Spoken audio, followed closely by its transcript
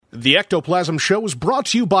The Ectoplasm Show is brought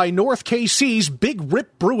to you by North KC's Big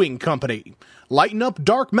Rip Brewing Company. Lighten up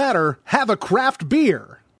dark matter, have a craft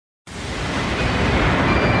beer.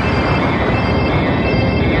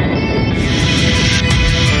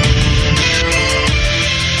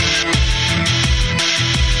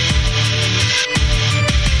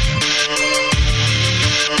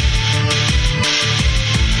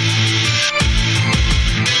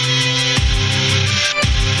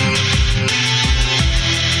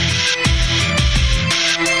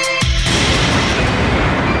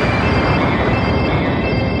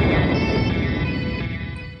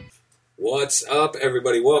 What's up,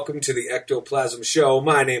 everybody? Welcome to the Ectoplasm Show.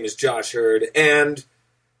 My name is Josh Hurd, and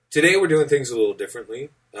today we're doing things a little differently.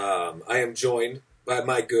 I am joined by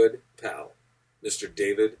my good pal, Mr.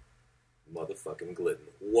 David motherfucking Glidden.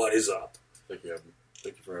 What is up? Thank you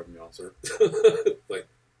for having me on, sir.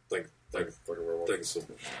 Thank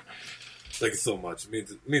you so much.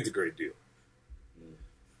 It means a great deal.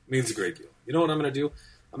 Means a great deal. You know what I'm going to do?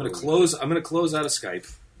 I'm going to close out of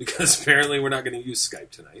Skype because apparently we're not going to use Skype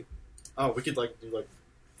tonight. Oh, we could do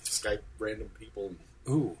Skype random people.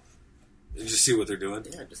 Ooh. And just see what they're doing?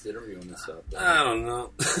 Yeah, just interviewing and stuff. I don't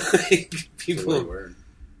know. People.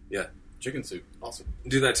 Yeah. Chicken soup. Awesome.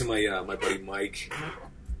 Do that to my my buddy Mike.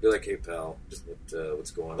 Be like, hey, pal, just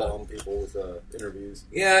what's going on? Bomb people with interviews.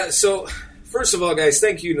 Yeah, so, first of all, guys,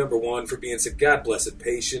 thank you, number one, for being so God blessed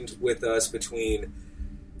patient with us between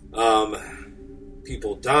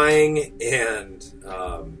people dying and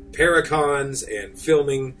Paracons and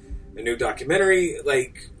filming a new documentary.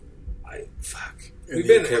 We've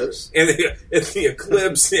been in the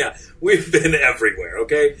eclipse. Yeah, we've been everywhere.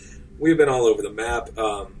 Okay, we've been all over the map.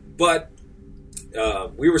 But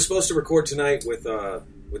we were supposed to record tonight with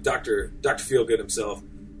Dr. Feelgood himself,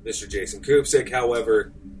 Mr. Jason Kupsik.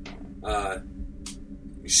 However,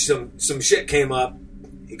 some shit came up.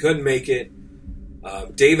 He couldn't make it.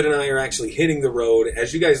 David and I are actually hitting the road.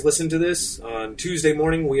 As you guys listen to this on Tuesday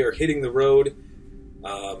morning, we are hitting the road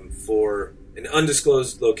for an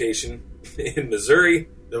undisclosed location in Missouri.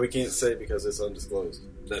 That we can't say because it's undisclosed.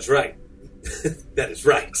 That's right. That is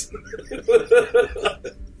right.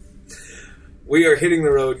 We are hitting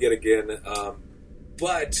the road yet again.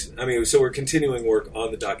 So we're continuing work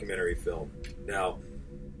on the documentary film. Now,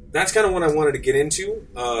 that's kind of what I wanted to get into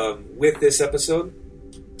with this episode.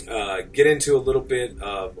 Get into a little bit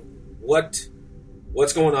of what's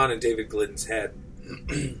going on in David Glidden's head.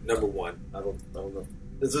 Number one. I don't know.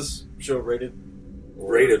 Is this show rated?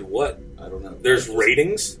 Rated what? I don't know. There's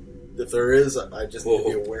ratings? If there is, I just need to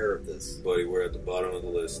be aware of this. Buddy, we're at the bottom of the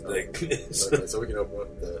list. Okay, so we can open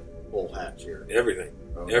up the whole hatch here. Everything.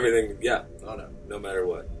 Oh. Everything, yeah. Oh, no. No matter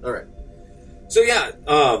what. All right. So, yeah.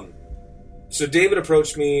 So David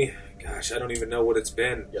approached me, gosh, I don't even know what it's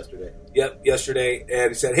been. Yesterday. Yep, yesterday. And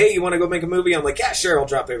he said, hey, you want to go make a movie? I'm like, yeah, sure, I'll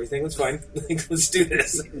drop everything. That's fine. Let's do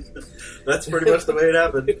this. That's pretty much the way it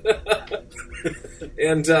happened.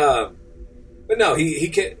 And, but no,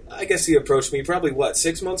 I guess he approached me probably,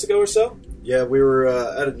 6 months ago or so? Yeah, we were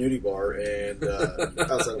at a nudie bar and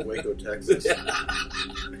outside of Waco, Texas.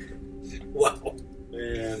 Wow.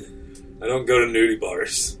 And I don't go to nudie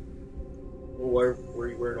bars. Well, why were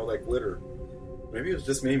you wearing all that glitter? Maybe it was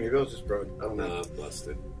just me. Maybe I was just drunk. I don't know.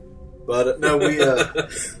 Busted. But no, we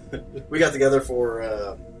got together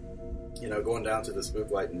for going down to the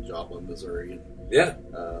Spook Light in Joplin, Missouri. And, yeah,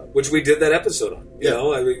 which we did that episode on.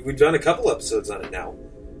 We've done a couple episodes on it now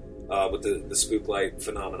with the Spook Light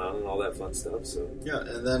phenomenon and all that fun stuff. So yeah,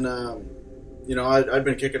 and then I'd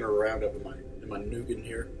been kicking her around up in my nougat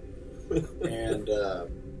here, and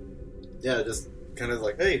just kind of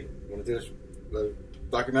like, hey, you want to do a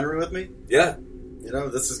documentary with me? Yeah.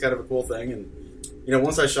 This is kind of a cool thing, and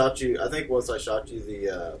once I shot you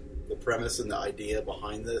the premise and the idea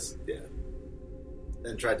behind this, yeah,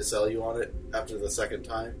 and tried to sell you on it after the second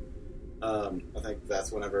time, I think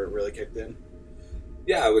that's whenever it really kicked in.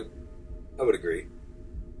 Yeah, I would agree.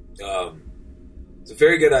 It's a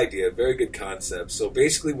very good idea, very good concept. So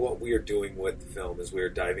basically, what we are doing with the film is we are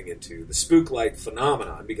diving into the spook light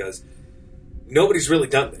phenomenon because nobody's really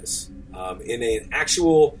done this in an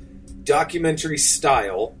actual documentary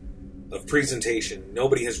style of presentation.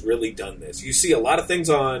 Nobody has really done this. You see a lot of things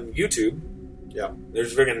on YouTube. Yeah,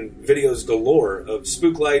 there's friggin' videos galore of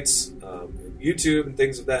spook lights, YouTube and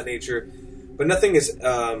things of that nature, but nothing is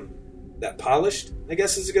that polished, I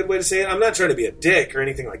guess is a good way to say it. I'm not trying to be a dick or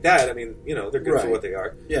anything like that. I mean, they're good for what they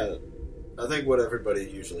are. Yeah, I think what everybody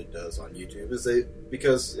usually does on YouTube is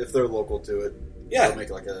because if they're local to it, they'll make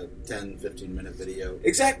like a 10, 15-minute video.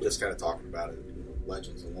 Exactly. Just kind of talking about it,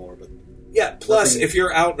 legends and lore. But yeah, plus, if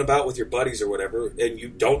you're out and about with your buddies or whatever, and you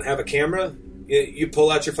don't have a camera, You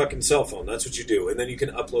pull out your fucking cell phone. That's what you do. And then you can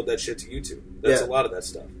upload that shit to YouTube. That's a lot of that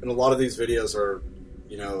stuff. And a lot of these videos are,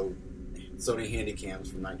 Sony Handycams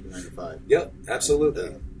from 1995. Yep, absolutely.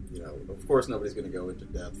 And, of course, nobody's going to go into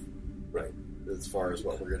depth, right, as far as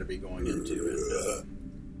what we're going to be going into. And,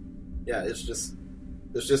 it's just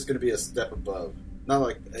going to be a step above. Not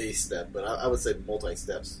like a step, but I would say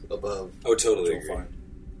multi-steps above. I would totally agree.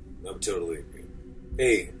 I would totally agree.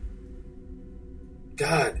 Hey,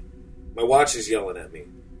 God, my watch is yelling at me.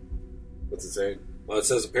 What's it saying? Well, it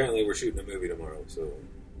says apparently we're shooting a movie tomorrow, so...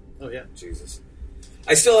 Oh, yeah. Jesus.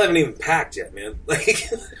 I still haven't even packed yet, man.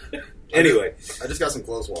 Anyway. I just got some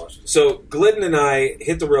clothes washed. So, Glidden and I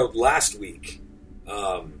hit the road last week.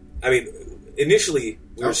 Initially,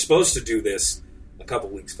 we were supposed to do this a couple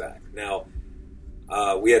weeks back. Now,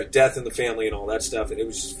 we had a death in the family and all that stuff, and it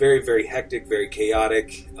was just very, very hectic, very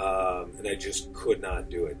chaotic, and I just could not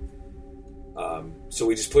do it. So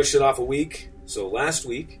we just pushed it off a week. So last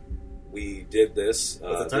week, we did this.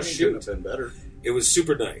 The timing couldn't have been better. It was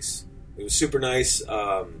super nice.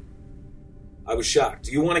 I was shocked.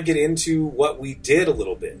 Do you want to get into what we did a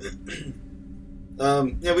little bit? We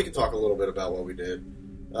can talk a little bit about what we did.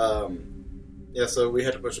 So we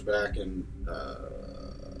had to push it back, and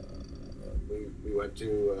we went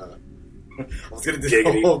to... I was going to do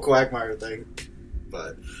the whole Quagmire thing,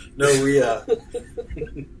 but no, we...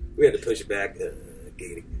 we had to push it back.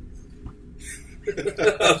 Giggity.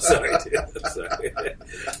 I'm sorry, dude. I'm sorry.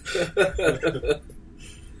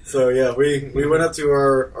 So, we went up to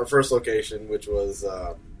our first location, which was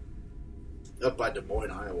up by Des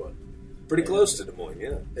Moines, Iowa. Pretty close to Des Moines,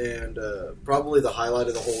 yeah. And probably the highlight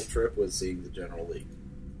of the whole trip was seeing the General Lee.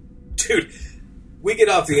 Dude, we get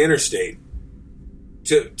off the interstate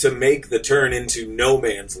to make the turn into no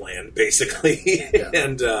man's land, basically. Yeah.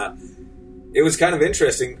 And it was kind of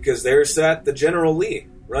interesting because there sat the General Lee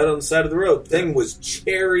right on the side of the road. Thing was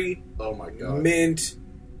cherry, oh my god, mint,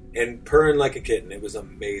 and purring like a kitten. It was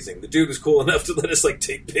amazing. The dude was cool enough to let us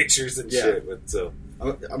take pictures and shit. But, so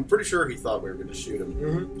I'm pretty sure he thought we were going to shoot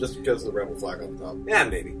him just because of the rebel flag on the top. Yeah,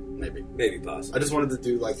 maybe possibly. I just wanted to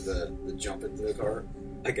do the jump into the car.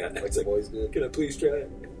 I got it. Like the boys did. Can I please try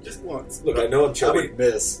it? Just once. Look, I know I'm chubby. I would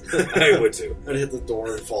miss. I would too. I'd hit the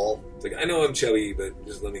door and fall. It's I know I'm chubby, but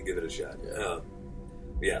just let me give it a shot.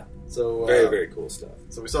 Yeah. So very, very cool stuff.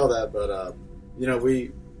 So we saw that, but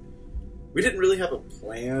we didn't really have a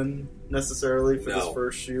plan necessarily for this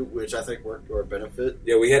first shoot, which I think worked to our benefit.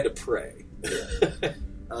 Yeah, we had to pray. Yeah.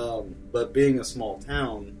 But being a small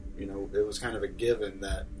town, it was kind of a given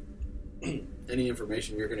that any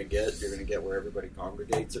information you're going to get where everybody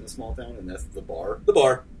congregates in a small town, and that's the bar. The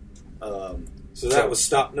bar. So that was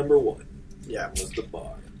stop number one. Yeah, was the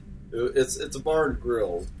bar. It's a bar and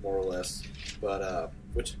grill, more or less, but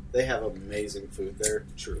which they have amazing food there.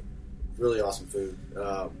 True. Really awesome food.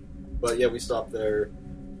 But yeah, we stopped there,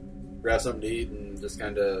 grabbed something to eat, and just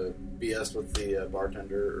kind of BS'd with the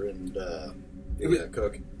bartender and the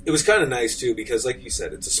cook. It was kind of nice too because, like you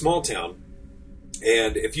said, it's a small town.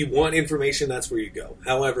 And if you want information, that's where you go.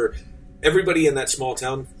 However, everybody in that small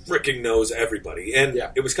town freaking knows everybody. And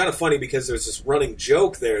it was kind of funny because there's this running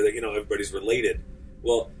joke there that, everybody's related.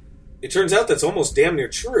 Well, it turns out that's almost damn near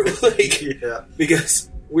true. Because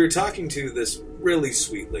we were talking to this really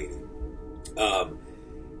sweet lady.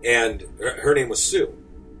 And her name was Sue.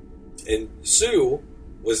 And Sue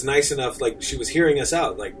was nice enough, she was hearing us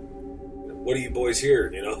out. What are you boys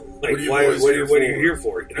here? What are you here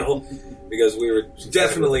for? Because we were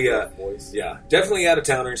definitely, definitely out of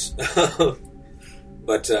towners.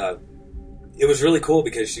 But it was really cool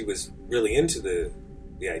because she was really into the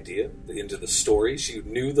idea, into the story. She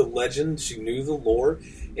knew the legend, she knew the lore,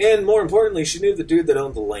 and more importantly, she knew the dude that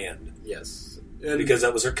owned the land. Yes, because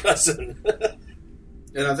that was her cousin.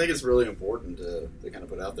 And I think it's really important to kind of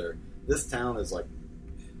put out there. This town is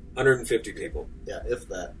 150 people. Yeah, if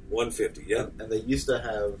that. 150, yeah. And they used to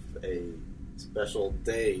have a special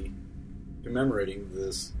day commemorating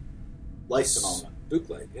this light phenomenon. Spook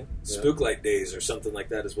light, yeah. Spook light days or something like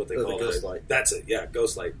that is what they call it. Ghost light. That's it, yeah,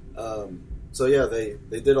 ghost light. So yeah, they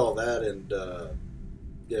did all that, and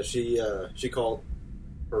she called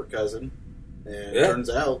her cousin, and it turns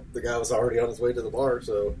out the guy was already on his way to the bar,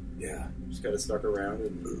 so just kind of stuck around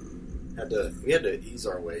and we had to ease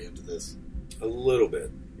our way into this a little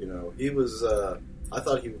bit. He was. I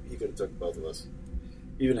thought he could have took both of us,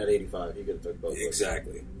 even at 85. He could have took both of us.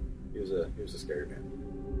 Exactly. He was a scary man.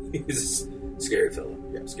 He was a scary fellow.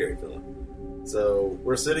 Yeah, scary fellow. So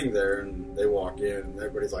we're sitting there, and they walk in, and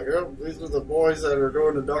everybody's like, "Oh, these are the boys that are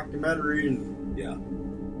going to documentary," and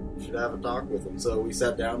you should have a talk with them. So we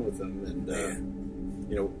sat down with them, and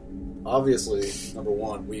obviously, number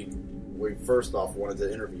one, we we first off wanted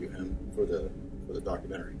to interview him for the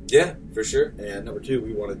documentary. Yeah, for sure. And number two,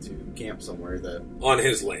 we wanted to camp somewhere that on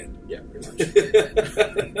his land. Yeah, pretty much.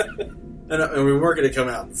 and we weren't going to come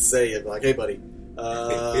out and say it like, "Hey, buddy,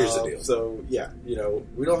 here's the deal." So yeah,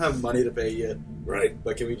 we don't have money to pay you, right?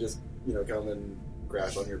 But can we just come and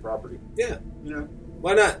crash on your property? Yeah,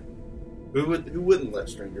 why not? Who wouldn't let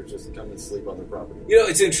strangers just come and sleep on their property?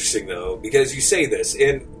 It's interesting though, because you say this,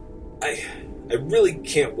 and I really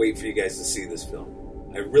can't wait for you guys to see this film.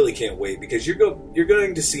 I really can't wait, because you're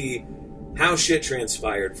going to see how shit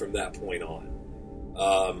transpired from that point on.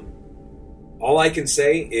 All I can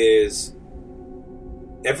say is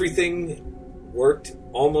everything worked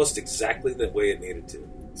almost exactly the way it needed to.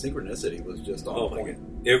 Synchronicity was just on point. My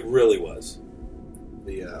God. It really was.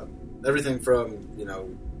 The everything from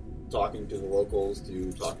talking to the locals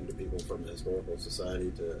to talking to people from the historical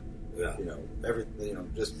society to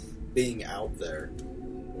everything, just being out there.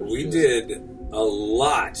 We did a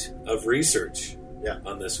lot of research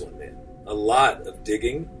on this one, man. A lot of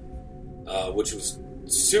digging, which was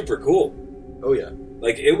super cool. Oh yeah,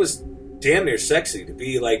 like it was damn near sexy to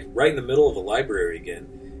be like right in the middle of a library again,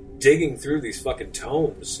 digging through these fucking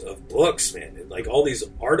tomes of books, man, and like all these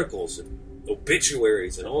articles and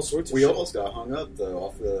obituaries and all sorts of We shit. almost got hung up though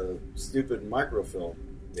off the stupid microfilm.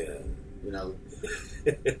 Yeah.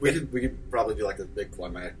 We could probably do like a big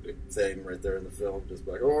climactic thing right there in the film, just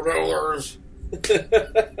like, oh no,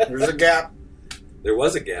 there's a gap. There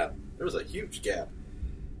was a gap. There was a huge gap.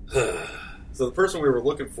 So the person we were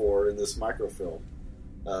looking for in this microfilm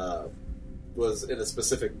was in a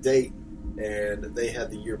specific date, and they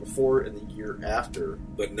had the year before and the year after,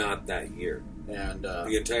 but not that year. And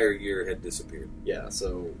the entire year had disappeared. Yeah,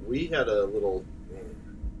 so we had a little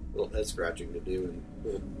head scratching to do and a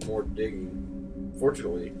little more digging.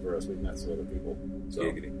 Fortunately for us, we met some other people.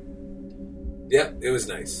 So. Yeah, it was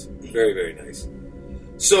nice. Very, very nice.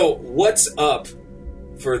 So, what's up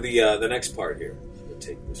for the next part here? We'll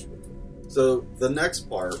take this real quick. So, the next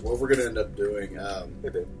part, what we're going to end up doing, I'm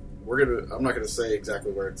not going to say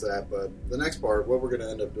exactly where it's at, but the next part, what we're going to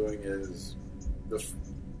end up doing is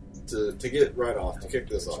to get right off, to kick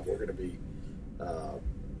this off, we're going to be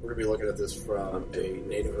looking at this from a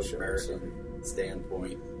Native American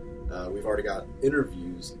standpoint. We've already got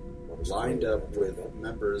interviews lined up with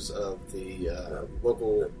members of the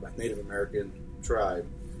local Native American tribe,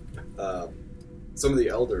 some of the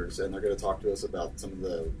elders, and they're going to talk to us about some of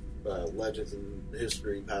the legends and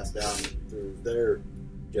history passed down through their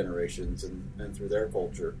generations and through their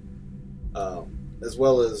culture, as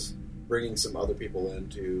well as bringing some other people in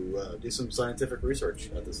to do some scientific research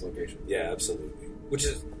at this location. Yeah, absolutely. Which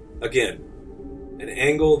is, again, an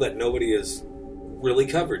angle that nobody has really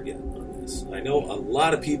covered yet on this. I know a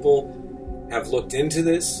lot of people have looked into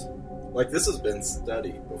this. Like, this has been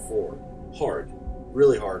studied before. Hard.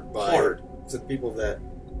 Really hard. By some people that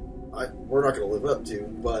we're not going to live up to,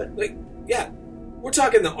 but... Like, yeah. We're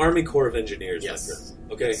talking the Army Corps of Engineers. Yes.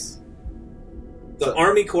 Okay? Yes. The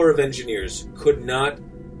Army Corps of Engineers could not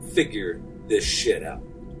figure this shit out.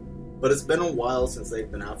 But it's been a while since they've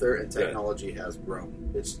been out there, and technology has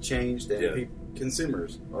grown. It's changed, and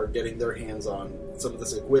consumers are getting their hands on some of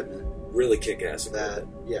this equipment. Really kick-ass. That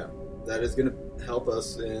is going to help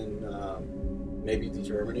us in maybe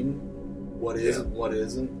determining what is and what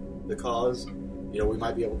isn't the cause. We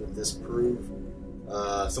might be able to disprove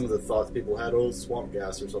some of the thoughts people had, swamp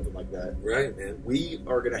gas or something like that. Right, man. We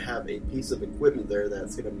are going to have a piece of equipment there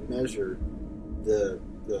that's going to measure the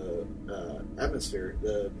atmosphere,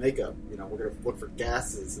 the makeup. We're going to look for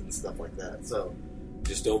gases and stuff like that. So,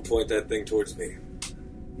 just don't point that thing towards me.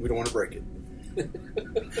 We don't want to break it.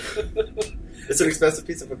 It's an expensive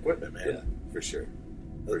piece of equipment, man. Yeah, for sure.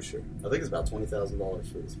 For sure. I think it's about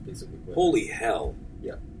 $20,000 for this piece of equipment. Holy hell!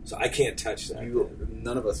 Yeah. So I can't touch that.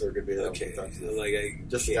 None of us are going to be able to touch this.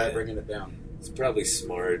 Just the guy bringing it down. It's probably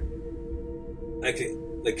smart.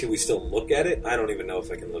 Can we still look at it? I don't even know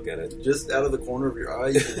if I can look at it. Just out of the corner of your eye,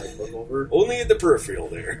 you can look over. Only at the peripheral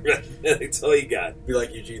there. That's all you got. Be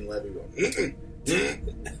like Eugene Levy going,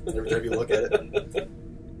 every time you look at it.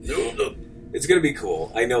 No. It's going to be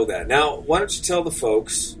cool. I know that. Now, why don't you tell the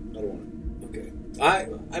folks... I don't want to. Okay.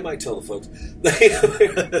 I might tell the folks.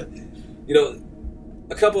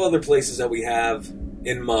 A couple other places that we have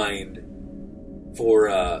in mind for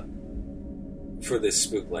this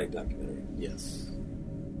Spooklight documentary. Yes.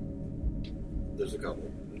 There's a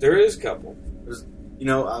couple. There is a couple.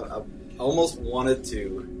 I almost wanted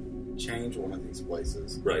to change one of these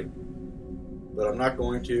places. Right. But I'm not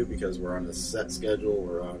going to because we're on a set schedule.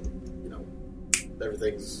 We're on,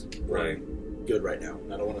 everything's good right now.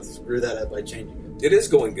 And I don't want to screw that up by changing it. It is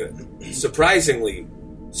going good. Surprisingly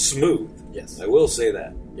smooth. Yes. I will say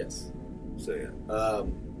that. Yes. So, yeah.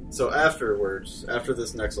 So afterwards, after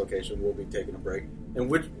this next location, we'll be taking a break, and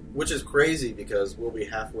which is crazy because we'll be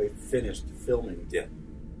halfway finished filming. Yeah.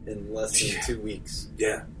 In less than 2 weeks.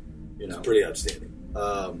 Yeah. You know, it's pretty outstanding.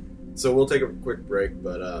 So we'll take a quick break,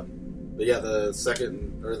 but yeah, the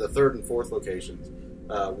third and fourth locations,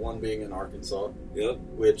 one being in Arkansas, Yep.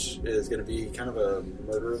 which is going to be kind of a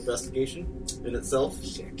murder investigation in itself,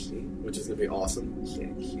 Sexy. which is going to be awesome.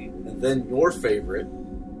 Sexy. And then your favorite,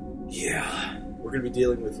 Yeah. we're going to be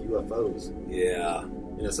dealing with UFOs Yeah.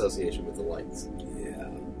 in association with the lights. Yeah.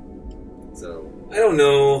 So I don't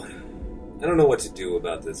know. I don't know what to do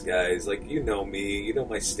about this, guys. Like, you know me. You know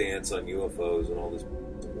my stance on UFOs and all this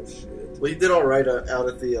bullshit. well, you did all right out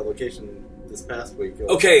at the location this past week.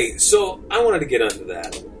 Okay, so I wanted to get onto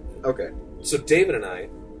that. Okay. So David and I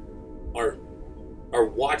are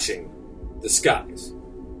watching the skies.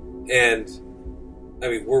 And, I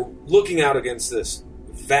mean, we're looking out against this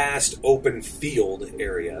vast open field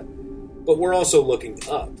area, but we're also looking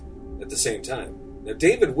up at the same time. Now,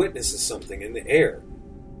 David witnesses something in the air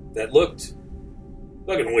that looked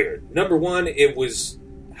fucking weird. Number one, it was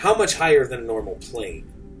how much higher than a normal plane?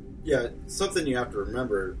 Yeah, something you have to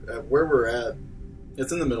remember, where we're at,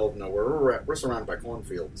 it's in the middle of nowhere. We're surrounded by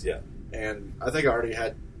cornfields. Yeah. And I think I already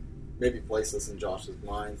had maybe placed this in Josh's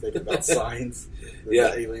mind, thinking about signs. Yeah.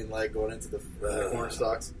 The alien leg going into the corn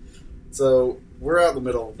stalks. So we're out in the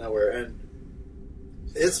middle of nowhere, and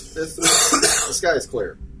it's the sky is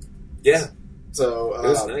clear. Yeah. So It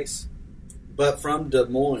was nice. But from Des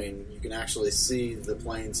Moines, you can actually see the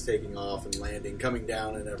planes taking off and landing, coming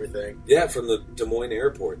down and everything. Yeah, from the Des Moines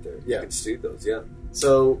airport there. Yeah. You can see those, yeah.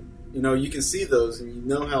 So, you know, you can see those and you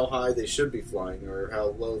know how high they should be flying or how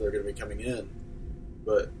low they're going to be coming in.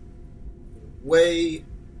 But way,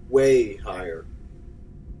 way higher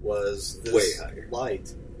was this Way higher.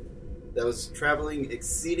 light that was traveling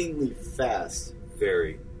exceedingly fast.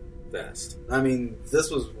 Very fast. I mean, this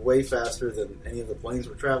was way faster than any of the planes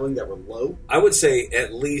were traveling that were low. I would say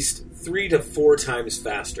at least 3 to 4 times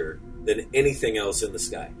faster than anything else in the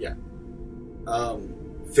sky. Yeah.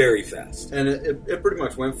 Very fast. And it pretty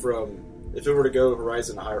much went from, if it were to go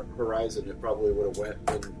horizon to horizon, it probably would have went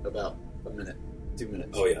in about a minute, 2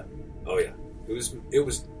 minutes. Oh yeah. Oh yeah. It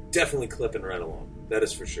was definitely clipping right along. That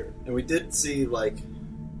is for sure. And we did see, like,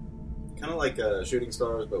 kind of like shooting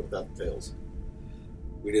stars, but without the tails,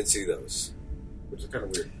 We did see those. which is kind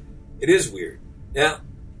of weird. It is weird. Now,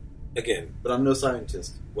 again, But I'm no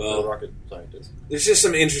scientist. Well- no rocket scientist. there's just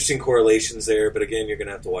some interesting correlations there, but again, you're going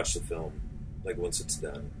to have to watch the film, like, once it's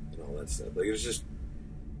done and all that stuff. Like, it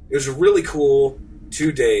was a really cool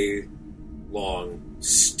 2-day long,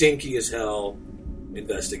 stinky as hell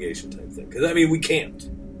investigation type thing. Because, I mean, we camped.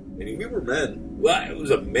 And We were men. Well, I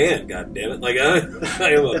was a man, goddammit. Like,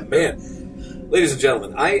 I am a man. Ladies and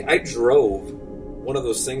gentlemen, I drove one of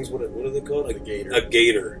those things, what are they called? A gator. A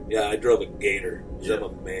gator. Yeah, I drove a gator. 'Cause Yeah. I'm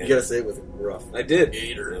a man. You gotta say it with rough. I did.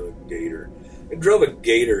 Gator. I drove a gator. I drove a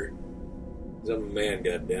gator. 'Cause I'm a man,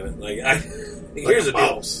 goddammit. Like, here's the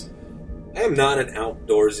deal. I am not an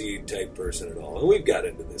outdoorsy type person at all. And we've got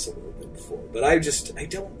into this a little bit before. But I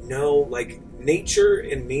don't know. Like, nature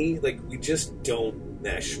and me, like, we just don't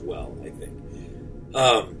mesh well, I think.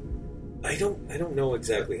 I don't know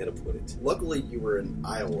exactly how to put it. Luckily, you were in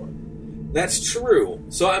Iowa. That's true.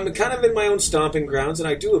 So I'm kind of in my own stomping grounds, and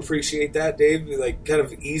I do appreciate that, Dave, like, kind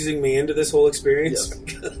of easing me into this whole experience. Yes.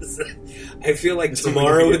 Because I feel like It's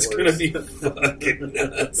tomorrow only it's gonna going to get be fucking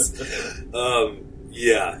nuts.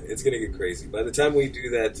 Yeah, it's going to get crazy. By the time we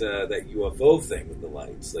do that UFO thing with the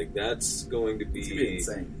lights, like, that's going to It's gonna be be...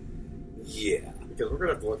 insane. Yeah. Because we're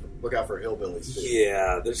gonna have to look out for hillbillies too.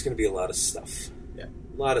 Yeah, there's going to be a lot of stuff. Yeah.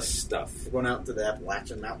 A lot of stuff. We're going out to the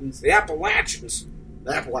Appalachian Mountains. The Appalachians.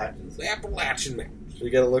 The Appalachians. The Appalachian Mountains. So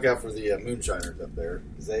you got to look out for the moonshiners up there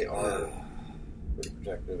because they are pretty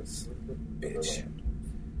protective of their Bitch. land.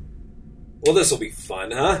 Well, this will be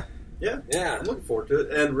fun, huh? Yeah, Yeah. I'm looking forward to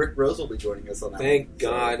it. And Rick Rose will be joining us on that. Thank one.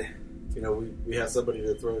 God. So, you know, we have somebody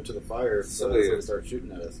to throw to the fire so Somebody- somebody start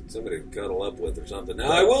shooting at us. Somebody to cuddle up with or something.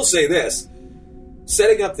 Now, I will say this.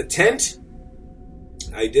 Setting up the tent,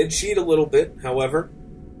 I did cheat a little bit, however.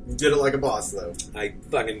 You did it like a boss, though. I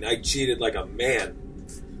cheated like a man.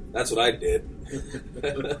 That's what I did.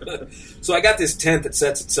 So I got this tent that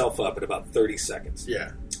sets itself up in about 30 seconds.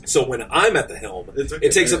 Yeah. So when I'm at the helm, took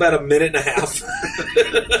it takes a minute. about a minute and a half.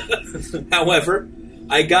 However,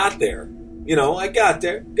 I got there. You know, I got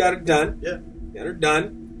there. Got it done. Yeah. Got her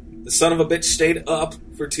done. The son of a bitch stayed up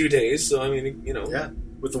for 2 days. So, I mean, you know. Yeah.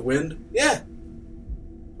 With the wind. Yeah.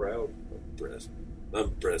 Proud. I'm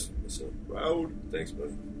impressed with myself. Proud. Thanks,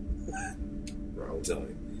 buddy. bro. I'm telling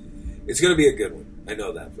you. It's going to be a good one. I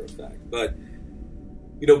know that for a fact. But,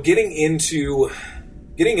 you know, getting into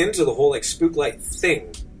the whole, like, Spooklight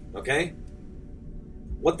thing, okay?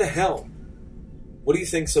 What the hell? What do you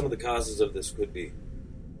think some of the causes of this could be?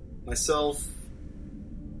 Myself,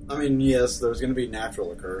 I mean, yes, there's going to be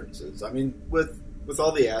natural occurrences. I mean, with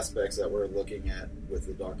all the aspects that we're looking at with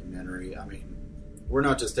the documentary, I mean, we're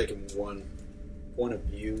not just taking one point of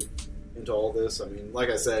view into all this. I mean, like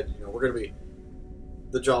I said, you know, we're going to be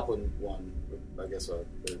the Joplin one. I guess the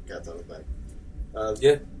cat's out of the bag.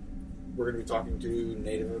 Yeah. We're going to be talking to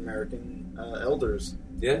Native American elders.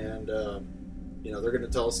 Yeah. And, you know, they're going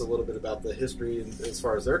to tell us a little bit about the history as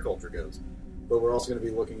far as their culture goes. But we're also going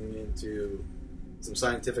to be looking into some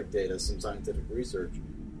scientific data, some scientific research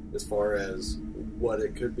as far as what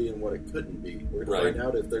it could be and what it couldn't be. We're going to find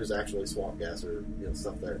out if there's actually swamp gas or, you know,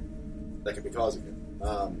 stuff there that could be causing it.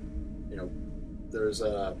 You know, there's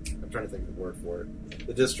I'm trying to think of the word for it.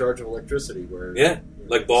 The discharge of electricity, where yeah, you know,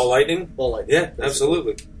 like ball lightning. Ball lightning. Yeah, basically.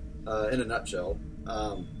 absolutely. In a nutshell,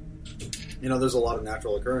 you know, there's a lot of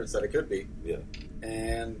natural occurrence that it could be. Yeah,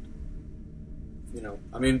 and you know,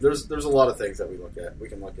 I mean, there's a lot of things that we look at. We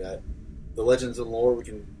can look at the legends and lore. We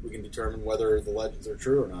can determine whether the legends are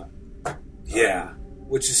true or not. Yeah,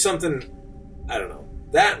 which is something I don't know.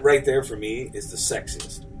 That right there for me is the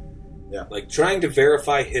sexiest. Yeah, like trying to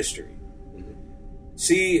verify history.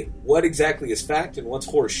 See what exactly is fact and what's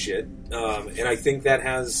horse shit. And I think that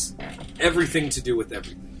has everything to do with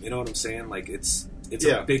everything. You know what I'm saying? Like, it's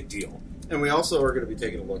a big deal. And we also are going to be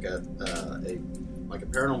taking a look at a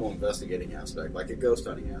paranormal investigating aspect, like a ghost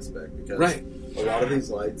hunting aspect, because a lot of these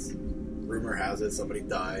lights, rumor has it, somebody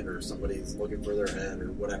died or somebody's looking for their head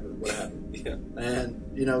or whatever, what happened. Yeah. And,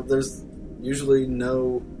 you know, there's usually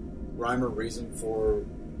no rhyme or reason for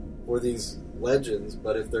these legends,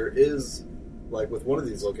 but if there is, like with one of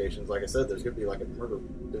these locations, like I said, there's going to be like a murder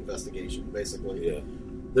investigation, basically. Yeah.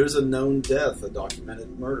 There's a known death, a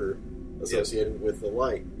documented murder associated with the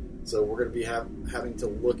light. So we're going to be having to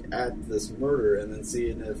look at this murder and then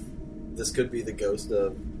seeing if this could be the ghost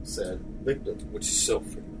of said victim. Which is so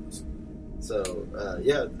freaking awesome. So,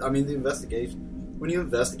 yeah, I mean, the investigation, when you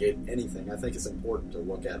investigate anything, I think it's important to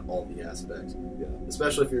look at all the aspects. Yeah.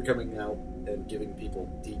 Especially if you're coming out and giving people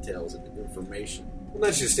details and information. Well,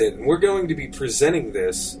 that's just it. And we're going to be presenting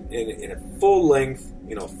this in a full-length,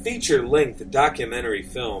 you know, feature-length documentary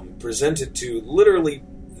film presented to literally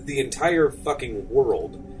the entire fucking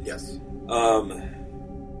world. Yes.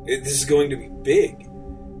 This is going to be big.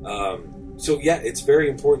 So, yeah, it's very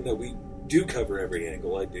important that we do cover every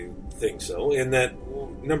angle. I do think so. And that,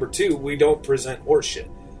 number two, we don't present horseshit.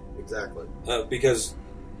 Exactly. Because,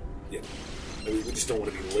 yeah, I mean, we just don't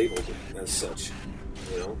want to be labeled as such,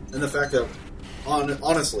 you know? And the fact that,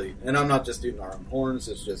 honestly, and I'm not just tooting our own horns,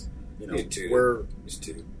 it's just, you know,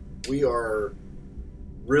 we are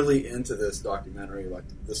really into this documentary, like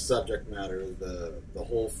the subject matter, the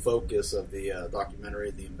whole focus of the documentary,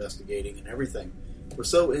 the investigating and everything. We're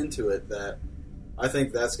so into it that I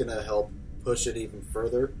think that's going to help push it even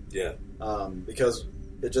further. Yeah. Because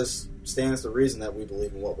it just stands to reason that we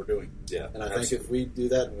believe in what we're doing. Yeah. And I think if we do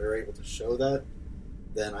that and we're able to show that,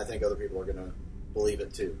 then I think other people are going to believe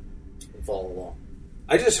it too and follow along.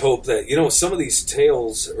 I just hope that, you know, some of these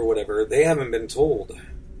tales or whatever, they haven't been told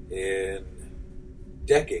in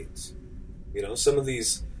decades. You know, some of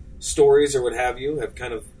these stories or what have you have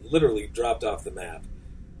kind of literally dropped off the map.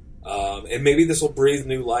 And maybe this will breathe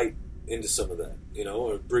new light into some of that, you know,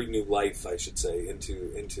 or breathe new life, I should say,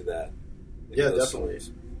 into that. Yeah, definitely.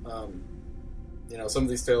 You know, some of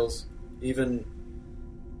these tales, even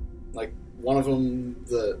like one of them,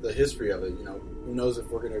 the history of it, you know, who knows if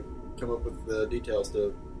we're going to come up with the details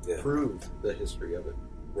to prove the history of it.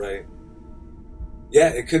 Right. Yeah,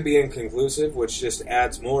 it could be inconclusive, which just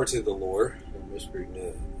adds more to the lore. The mystery.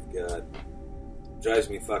 Yeah, God. Drives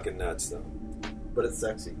me fucking nuts, though. But it's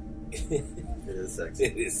sexy. It is sexy.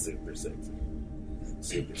 It is super sexy.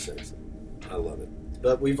 Super sexy. I love it.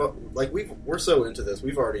 But we're so into this.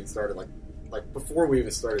 We've already started like before we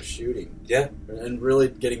even started shooting. Yeah. And really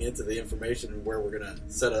getting into the information and where we're gonna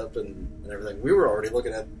set up and everything. We were already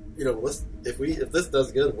looking at, you know, if this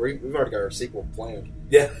does good, we've already got our sequel planned.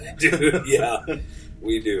 Yeah, dude. Yeah,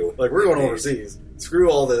 we do. Like, we're going overseas. Screw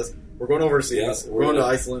all this. We're going overseas. Yeah, we're going to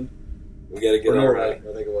Iceland. We got to get Norway.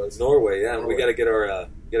 I think it was Norway. Yeah, Norway. We got to get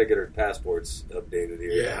our passports updated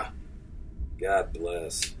here. Yeah. God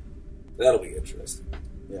bless. That'll be interesting.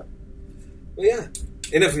 Yeah. Well, yeah.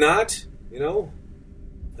 And if not, you know,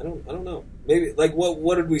 I don't know. Maybe, like,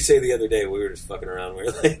 what did we say the other day? We were just fucking around. We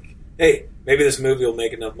were like, hey, maybe this movie will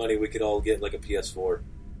make enough money we could all get like a PS4.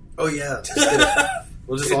 Oh yeah,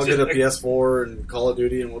 we'll just all get a PS4 and Call of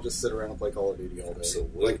Duty, and we'll just sit around and play Call of Duty all day.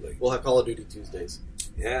 Absolutely. We'll have Call of Duty Tuesdays.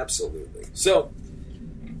 Yeah, absolutely. So,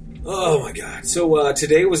 oh my god. So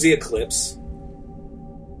today was the eclipse.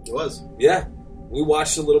 It was. Yeah. We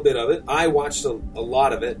watched a little bit of it. I watched a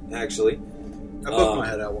lot of it, actually. I poke my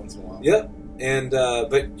head out once in a while. Yep. And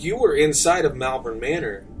but you were inside of Malvern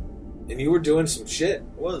Manor, and you were doing some shit.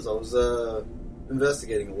 I was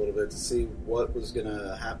investigating a little bit to see what was going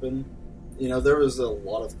to happen. You know, there was a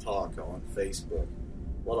lot of talk on Facebook,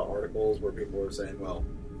 a lot of articles where people were saying, well,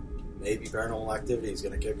 maybe paranormal activity is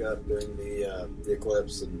going to kick up during the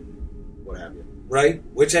eclipse and what have you. Right,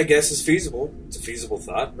 which I guess is feasible. It's a feasible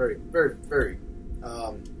thought. Very, very, very.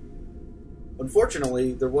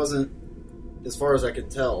 Unfortunately, there wasn't, as far as I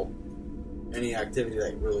could tell, any activity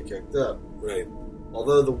that really kicked up. Right.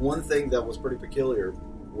 Although the one thing that was pretty peculiar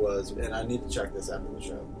was, and I need to check this after the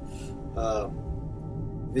show,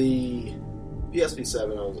 the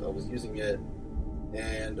PSP-7, I was using it,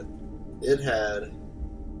 and it had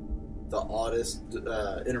the oddest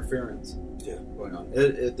interference going on.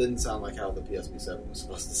 It didn't sound like how the PSP-7 was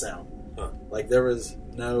supposed to sound. Huh. Like, there was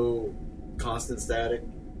no constant static.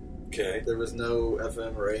 Okay. There was no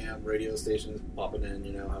FM or AM radio stations popping in,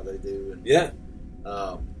 you know how they do. And, yeah.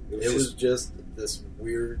 It was just this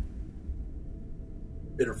weird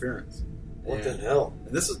interference. What the hell?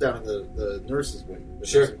 And this was down in the nurses' wing, the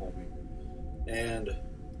sure. nursing home wing. And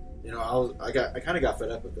you know, I kind of got fed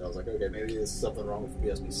up with it. I was like, okay, maybe there's something wrong with the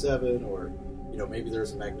PSP-7, or you know, maybe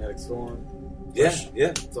there's a magnetic storm. Yeah.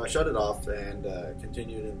 So I shut it off and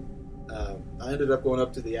continued, and I ended up going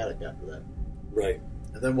up to the attic after that. Right.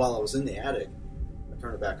 And then while I was in the attic, I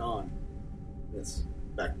turned it back on. And it's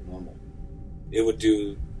back to normal. It would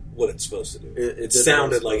do what it's supposed to do. It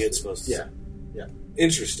sounded like it's supposed to. Yeah.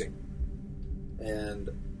 Interesting. And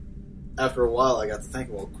after a while, I got to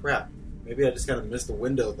thinking, well, crap, maybe I just kind of missed a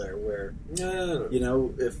window there where, you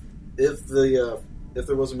know, if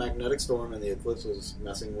there was a magnetic storm and the eclipse was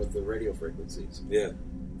messing with the radio frequencies,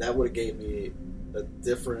 that would have gave me a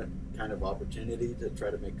different kind of opportunity to try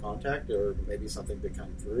to make contact, or maybe something to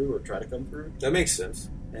come through or try to come through. That makes sense.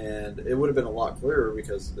 And it would have been a lot clearer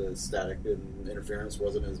because the static and interference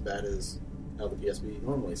wasn't as bad as how the PSP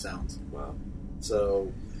normally sounds. Wow.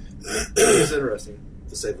 So it's interesting,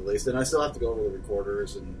 to say the least. And I still have to go over the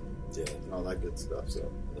recorders and all that good stuff.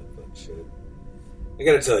 So shit. I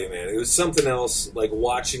gotta tell you, man, it was something else, like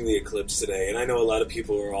watching the eclipse today. And I know a lot of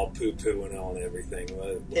people are all poo-pooing on everything.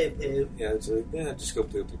 Poo-poo. Yeah, it's like, just go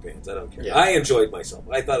poop your pants. I don't care. Yeah. I enjoyed myself.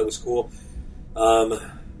 I thought it was cool.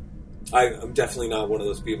 I'm definitely not one of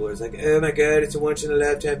those people who's like, oh my god, it's a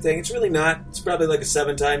once-in-a-lifetime thing. It's really not. It's probably like a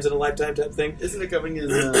 7 times in a lifetime type thing. Isn't it coming in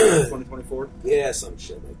 2024? Yeah, some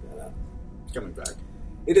shit like that. It's coming back.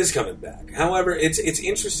 It is coming back. However, it's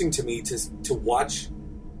interesting to me to watch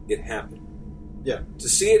it happen. Yeah. To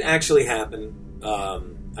see it actually happen.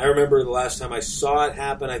 I remember the last time I saw it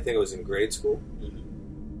happen, I think it was in grade school.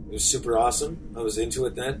 Mm-hmm. It was super awesome. I was into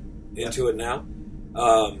it then. Into it now.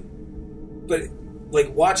 But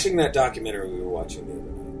like watching that documentary we were watching the other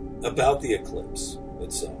night about the eclipse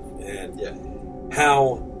itself, and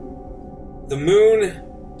how the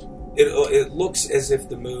moon, it looks as if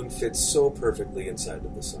the moon fits so perfectly inside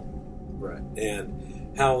of the sun. Right.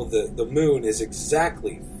 And how the moon is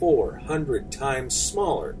exactly 400 times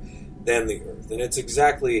smaller than the Earth. And it's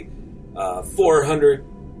exactly 400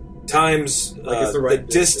 times it's the right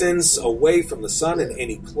distance away from the sun, and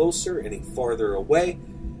any closer, any farther away.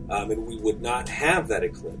 And we would not have that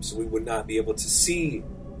eclipse. We would not be able to see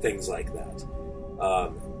things like that.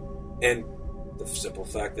 And the simple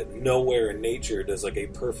fact that nowhere in nature does like a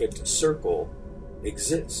perfect circle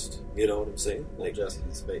exist. You know what I'm saying? Like just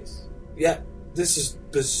in space. Yeah, this is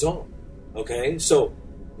bizarre. Okay, so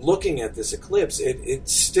looking at this eclipse,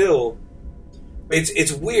 it's still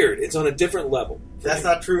it's weird. It's on a different level. That's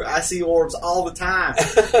not true. I see orbs all the time.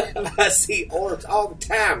 I see orbs all the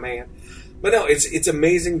time, man. But no, it's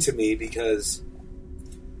amazing to me because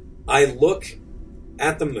I look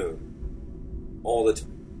at the moon all the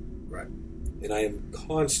time. Right. And I am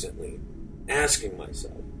constantly asking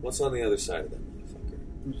myself, what's on the other side of that motherfucker?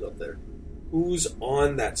 Who's up there? Who's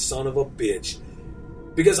on that son of a bitch?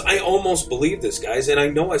 Because I almost believe this, guys, and I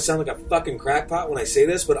know I sound like a fucking crackpot when I say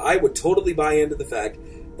this, but I would totally buy into the fact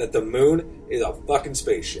that the moon is a fucking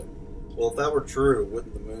spaceship. Well, if that were true,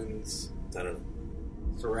 wouldn't the moon's... I don't know.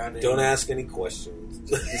 Surrounding... Don't ask any questions.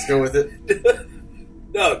 Just go with it.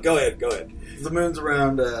 No, go ahead. The moon's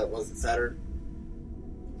around, was it Saturn?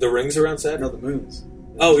 The ring's around Saturn? No, the moon's.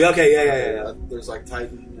 Oh, okay, yeah. There's like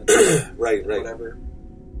Titan and right. whatever.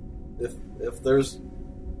 If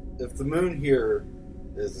the moon here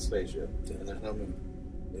is the spaceship, and there's no moon.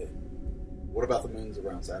 Yeah. What about the moons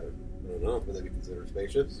around Saturn? I don't know. Would they be considered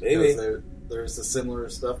spaceships? Maybe. Because there's the similar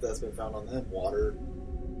stuff that's been found on them. Water.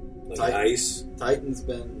 Like ice. Titan's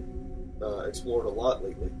been explored a lot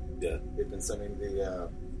lately. Yeah. They've been sending the,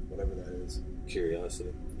 whatever that is.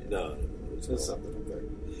 Curiosity. No. There's something up there.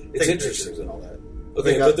 It's Taking interesting. pictures and all that.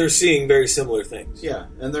 Okay, but they're seeing very similar things. Yeah,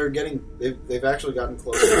 and they've actually gotten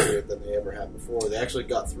closer to it than they ever have before. They actually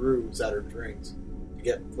got through Saturn's rings to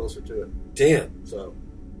get closer to it. Damn. So.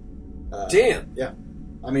 Damn. Yeah.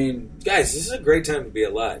 I mean, guys, this is a great time to be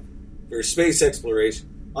alive for space exploration.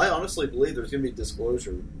 I honestly believe there's going to be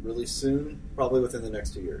disclosure really soon, probably within the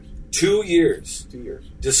next 2 years. 2 years. 2 years.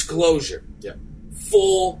 Disclosure. Yeah.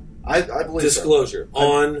 Full I believe disclosure so.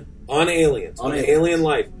 on aliens, on alien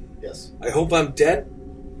life. Yes. I hope I'm dead.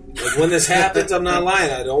 Like when this happens, I'm not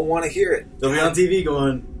lying. I don't want to hear it. They'll be on TV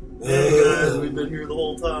going, "Hey guys, we've been here the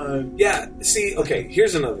whole time." Yeah. See, okay.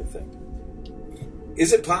 Here's another thing.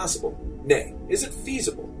 Is it possible? Nay, is it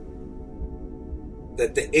feasible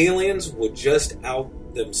that the aliens would just out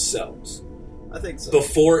themselves? I think so.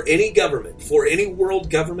 Before any government, before any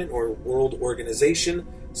world government or world organization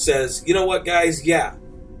says, you know what, guys? Yeah,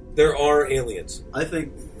 there are aliens. I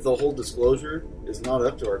think the whole disclosure is not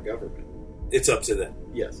up to our government. It's up to them.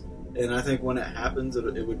 Yes. And I think when it happens, it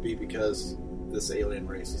would be because this alien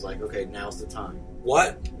race is like, okay, now's the time.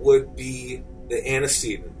 What would be the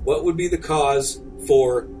antecedent? What would be the cause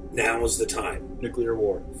for now's the time? Nuclear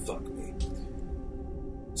war. Fuck me.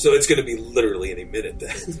 So it's going to be literally any minute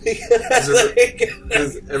then.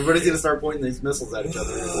 Because everybody's going to start pointing these missiles at each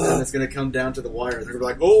other, and it's going to come down to the wire. They're going to be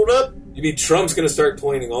like, hold up! You mean Trump's going to start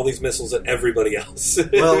pointing all these missiles at everybody else?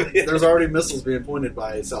 Well, there's already missiles being pointed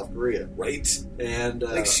by South Korea. Right. And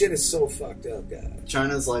like, shit is so fucked up, God.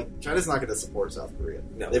 China's not going to support South Korea.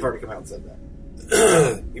 No. They've already come out and said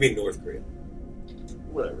that. You mean North Korea?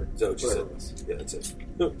 Whatever. Is that what you said? Russ. Yeah, that's it.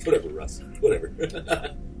 Whatever, Russ. Whatever.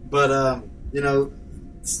 But,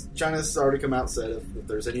 China's already come out and said if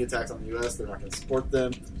there's any attacks on the U.S., they're not going to support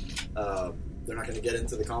them. They're not going to get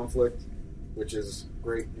into the conflict, which is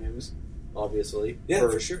great news, obviously. Yeah,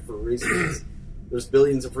 for sure. For reasons. There's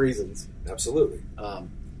billions of reasons. Absolutely.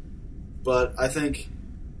 But I think,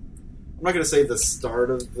 I'm not going to say the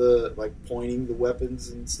start of the, pointing the weapons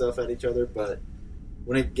and stuff at each other, but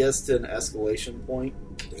when it gets to an escalation point,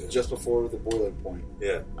 just before the boiling point,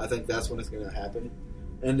 I think that's when it's going to happen.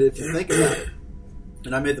 And if you think about it,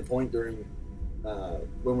 and I made the point during when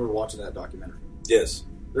we were watching that documentary. Yes.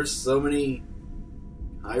 There's so many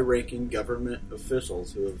high-ranking government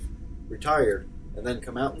officials who have retired and then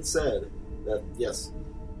come out and said that, yes,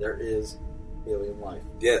 there is alien life.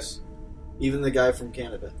 Yes. Even the guy from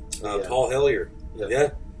Canada. Paul Hellyer. Yeah. Yeah.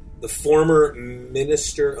 The former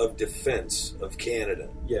Minister of Defense of Canada.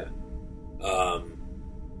 Yeah.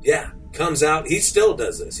 Comes out. He still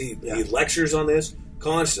does this. He lectures on this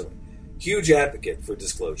constantly. Huge advocate for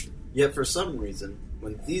disclosure. Yet for some reason,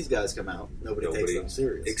 when these guys come out, nobody takes them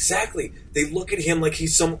serious. Exactly. They look at him like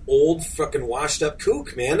he's some old fucking washed up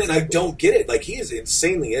kook, man, and I don't get it. Like, he is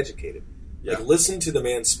insanely educated. Yeah. Like, listen to the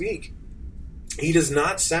man speak. He does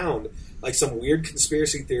not sound like some weird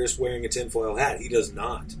conspiracy theorist wearing a tinfoil hat. He does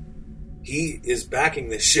not. He is backing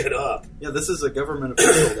this shit up. Yeah, this is a government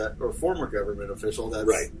official or former government official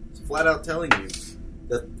that's flat out telling you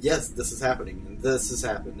that, yes, this is happening, and this has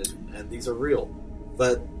happened, and these are real.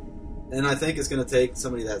 And I think it's going to take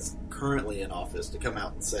somebody that's currently in office to come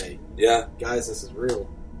out and say, yeah, guys, this is real.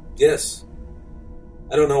 Yes.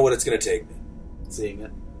 I don't know what it's going to take. Seeing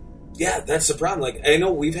it. Yeah, that's the problem. Like, I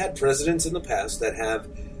know we've had presidents in the past that have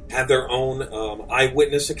had their own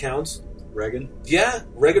eyewitness accounts. Reagan? Yeah,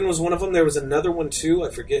 Reagan was one of them. There was another one, too. I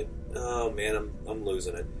forget. Oh, man, I'm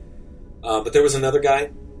losing it. But there was another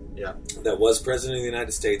guy that was president of the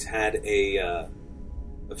United States, had a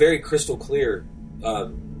very crystal clear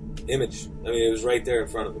image. I mean, it was right there in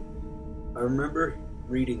front of him. I remember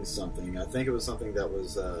reading something. I think it was something that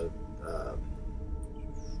was...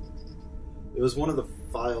 it was one of the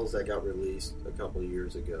files that got released a couple of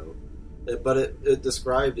years ago. But it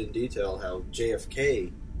described in detail how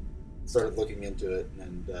JFK started looking into it,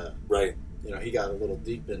 and he got a little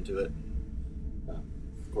deep into it.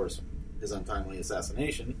 Of course, his untimely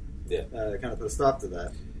assassination kind of put a stop to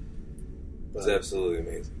that. It's absolutely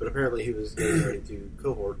amazing. But apparently he was getting ready to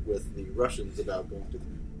cohort with the Russians about going to the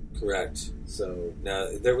moon. Correct. So now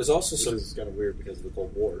there was also some... Which is kind of weird because of the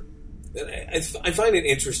Cold War. And I find it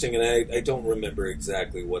interesting, and I don't remember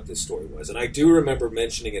exactly what this story was. And I do remember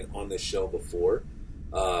mentioning it on this show before.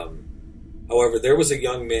 However, there was a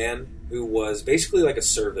young man who was basically like a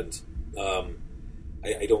servant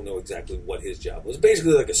I don't know exactly what his job was.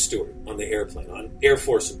 Basically like a steward on the airplane, on Air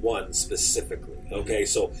Force One specifically. Okay,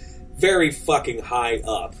 so very fucking high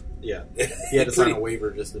up. Yeah. He had to sign a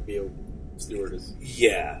waiver just to be a stewardess.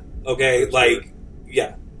 Yeah. Okay, like,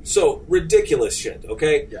 yeah. So, ridiculous shit,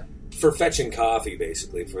 okay? Yeah. For fetching coffee,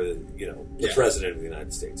 basically, for, the President of the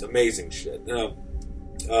United States. Amazing shit.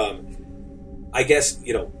 I guess,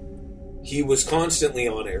 he was constantly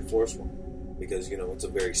on Air Force One. Because, it's a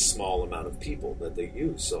very small amount of people that they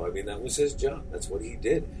use. So, I mean, that was his job. That's what he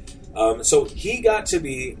did. So, he got to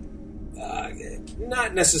be,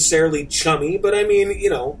 not necessarily chummy, but I mean,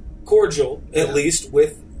 cordial, at least,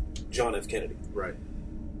 with John F. Kennedy. Right.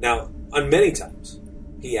 Now, on many times,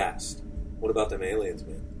 he asked, what about them aliens,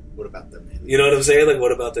 man? What about them aliens? You know what I'm saying? Like,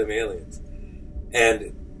 what about them aliens?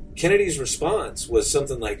 And Kennedy's response was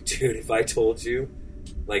something like, dude, if I told you,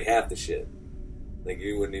 like, half the shit, like,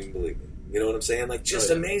 you wouldn't even believe me. You know what I'm saying? Like, just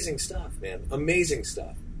amazing stuff, man. Amazing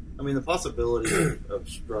stuff. I mean, the possibility of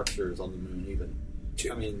structures on the moon, even.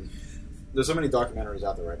 I mean, there's so many documentaries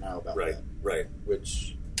out there right now about that. Right.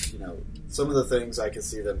 Which, some of the things I can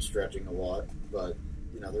see them stretching a lot, but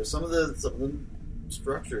there's some of the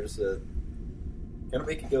structures that kind of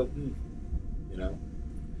make you go,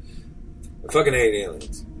 I fucking hate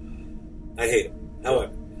aliens. I hate them.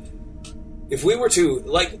 However, if we were to,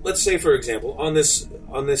 like, let's say, for example, on this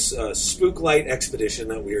spook light expedition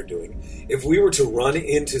that we are doing, if we were to run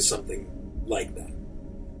into something like that,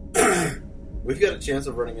 we've got a chance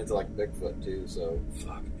of running into, like, Bigfoot, too, so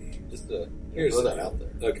fuck me. Just to throw that out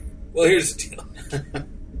there. Okay. Well, here's the deal.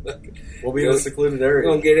 We'll be in a secluded area.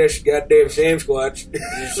 We're going to get us goddamn Sasquatch.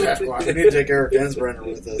 Sasquatch. We need to take Eric Ensbrenner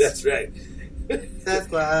with us. That's right.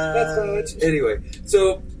 Sasquatch. Anyway,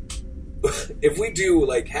 so if we do,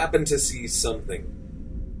 like, happen to see something,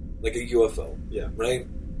 like a UFO, right?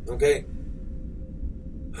 Okay?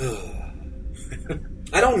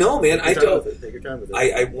 I don't know, man. Take your time with it.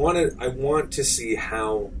 I want to see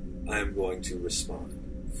how I'm going to respond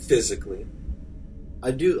physically. I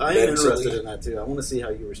am interested in that too. I want to see how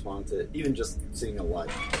you respond to it, even just seeing a light.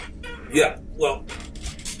 Yeah, well,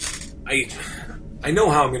 I know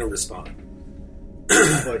how I'm going to respond.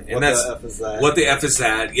 Like, and what that's the F is that? What the F is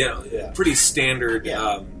that? Yeah. Pretty standard.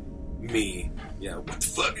 Yeah. Me. Yeah. What the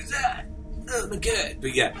fuck is that? Oh my god.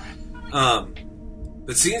 But yeah.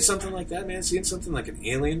 But seeing something like that, man, seeing something like an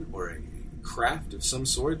alien or a craft of some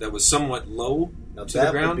sort that was somewhat low to the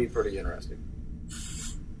ground, that would be pretty interesting.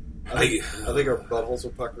 I think our buttholes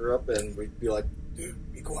would pucker up and we'd be like,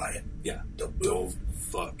 dude, be quiet. Yeah. Don't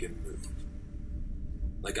fucking move.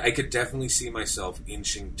 Like, I could definitely see myself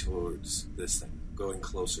inching towards this thing, going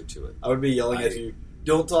closer to it. I would be yelling at you,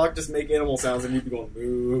 don't talk, just make animal sounds, and you'd be going,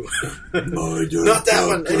 moo. Not that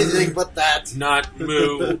one, anything but that. Not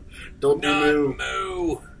moo. Don't Not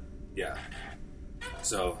moo. Yeah.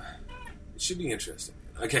 So, it should be interesting.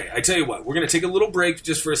 Okay, I tell you what, we're going to take a little break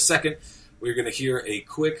just for a second. We're going to hear a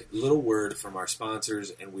quick little word from our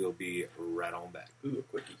sponsors, and we'll be right on back. Ooh, a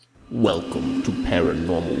quickie. Welcome to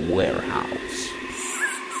Paranormal Warehouse.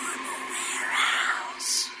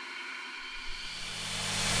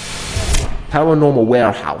 Paranormal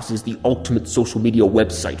Warehouse is the ultimate social media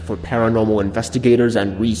website for paranormal investigators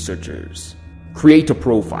and researchers. Create a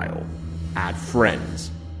profile, add friends,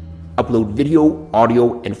 upload video,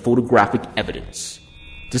 audio, and photographic evidence,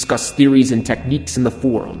 discuss theories and techniques in the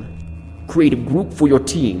forum, create a group for your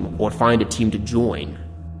team or find a team to join,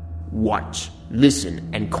 watch, listen,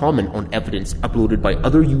 and comment on evidence uploaded by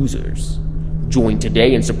other users. Join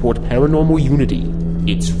today and support Paranormal Unity.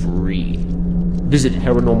 It's free. Visit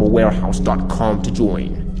paranormalwarehouse.com to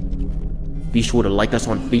join. Be sure to like us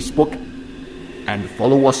on Facebook and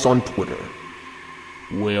follow us on Twitter.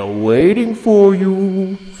 We're waiting for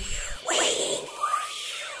you.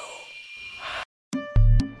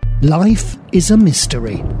 Life is a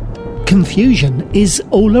mystery. Confusion is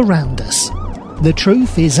all around us. The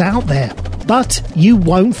truth is out there, but you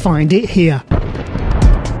won't find it here.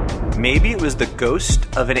 Maybe it was the ghost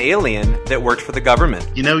of an alien that worked for the government.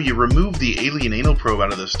 You know, you remove the alien anal probe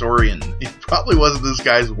out of the story, and it probably wasn't this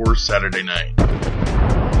guy's worst Saturday night.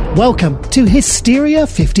 Welcome to Hysteria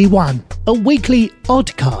 51, a weekly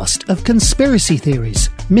oddcast of conspiracy theories,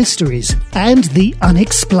 mysteries, and the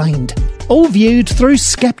unexplained. All viewed through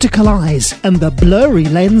skeptical eyes and the blurry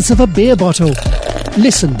lens of a beer bottle.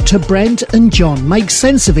 Listen to Brent and John make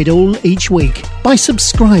sense of it all each week by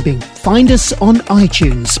subscribing. Find us on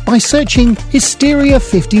iTunes by searching Hysteria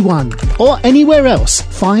 51 or anywhere else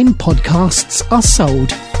fine podcasts are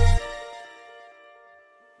sold.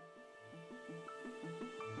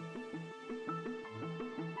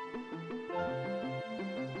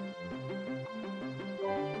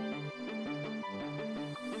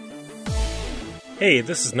 Hey,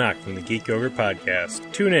 this is Knock from the Geek Yogurt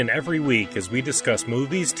Podcast. Tune in every week as we discuss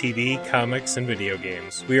movies, TV, comics, and video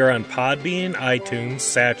games. We are on Podbean, iTunes,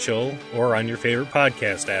 Satchel, or on your favorite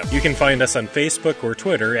podcast app. You can find us on Facebook or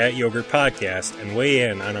Twitter at Yogurt Podcast and weigh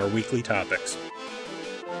in on our weekly topics.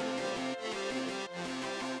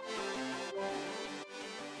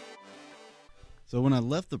 So when I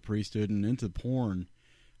left the priesthood and into porn,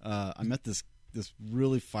 I met this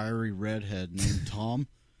really fiery redhead named Tom.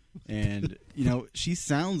 And, you know, she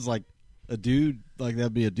sounds like a dude, like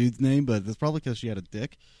that'd be a dude's name, but that's probably because she had a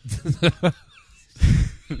dick. Oh,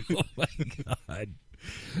 my God.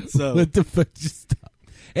 So, what the fuck? Just stop.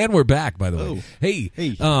 And we're back, by the way.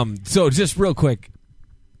 Hey. So just real quick,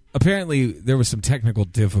 apparently there was some technical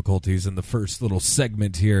difficulties in the first little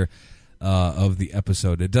segment here of the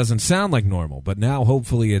episode. It doesn't sound like normal, but now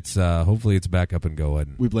hopefully it's back up and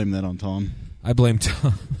going. We blame that on Tom. I blame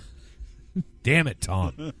Tom. Damn it,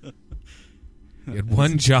 Tom. You had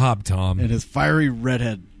one job, Tom. And his fiery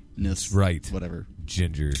redheadness. Right. Whatever.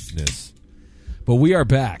 Gingerness. But we are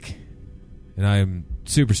back, and I am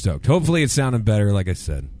super stoked. Hopefully it's sounding better, like I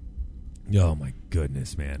said. Oh, my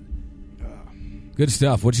goodness, man. Good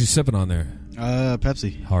stuff. What you sipping on there?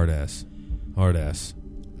 Pepsi. Hard ass.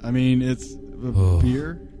 I mean, it's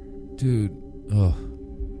beer. Dude. Oh.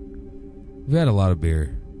 We've had a lot of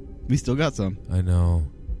beer. We still got some. I know.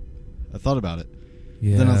 I thought about it.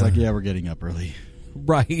 Yeah. Then I was like, yeah, we're getting up early.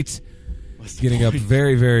 Right. Getting up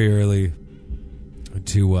very, very early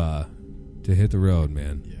to hit the road,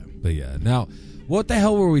 man. Yeah. But yeah. Now, what the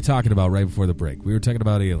hell were we talking about right before the break? We were talking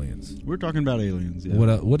about aliens. We were talking about aliens, yeah.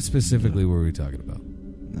 What specifically were we talking about?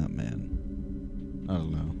 Oh, man. I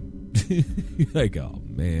don't know. Like, oh,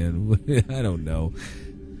 man. I don't know.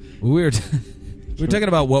 We were talking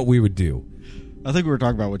about what we would do. I think we were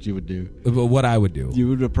talking about what you would do. But what I would do. You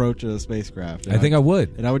would approach a spacecraft. I think I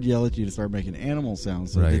would. And I would yell at you to start making animal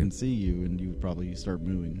sounds so Right. it didn't see you, and you would probably start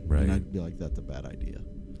mooing. Right. And I'd be like, that's a bad idea.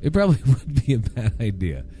 It probably would be a bad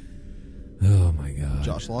idea. Oh, my God.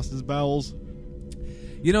 Josh lost his bowels.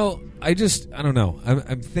 You know, I don't know.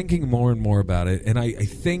 I'm thinking more and more about it, and I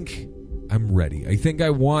think I'm ready. I think I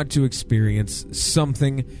want to experience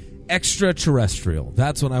something extraterrestrial.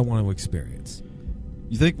 That's what I want to experience.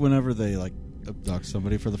 You think whenever they, like, abduct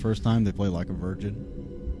somebody for the first time, they play like a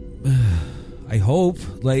virgin? I hope.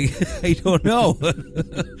 Like, I don't know.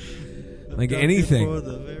 Like anything. For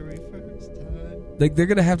the very first time. Like, they're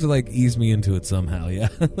going to have to, like, ease me into it somehow, yeah?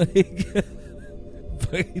 Like,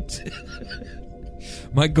 but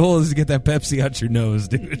my goal is to get that Pepsi out your nose,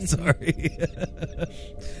 dude. Sorry.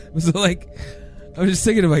 So, like, I was just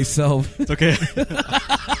thinking to myself. It's okay.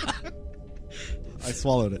 I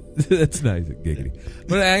swallowed it. That's nice, giggity.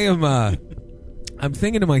 But I am, I'm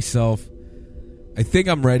thinking to myself, I think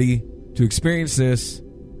I'm ready to experience this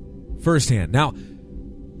firsthand. Now,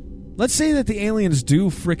 let's say that the aliens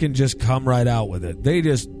do frickin' just come right out with it. They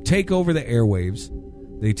just take over the airwaves.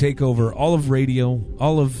 They take over all of radio,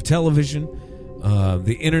 all of television,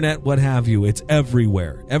 the internet, what have you. It's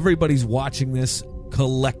everywhere. Everybody's watching this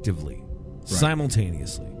collectively,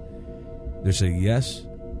 simultaneously. They're saying, yes,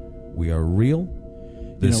 we are real.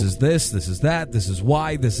 This is this is that, this is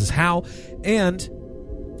why, this is how. And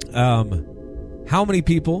how many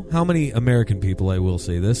people, how many American people, I will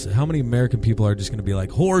say this, how many American people are just going to be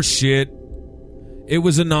like, horse shit, it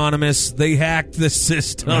was anonymous, they hacked the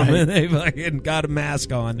system, and they fucking got a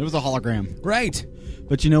mask on. It was a hologram. Right.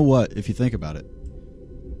 But you know what, if you think about it,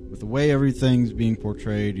 with the way everything's being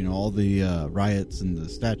portrayed, you know, all the riots and the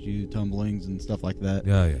statue tumblings and stuff like that.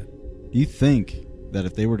 Yeah, yeah. Do you think that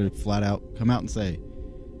if they were to flat out come out and say,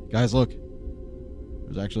 guys, look,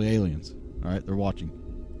 there's actually aliens, all right, they're watching,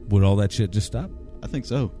 would all that shit just stop? I think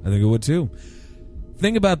so. I think it would too.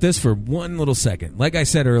 Think about this for one little second. Like I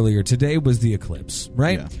said earlier, today was the eclipse,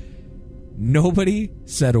 right? Yeah. Nobody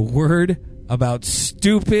said a word about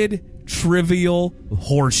stupid, trivial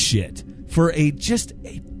horse shit for just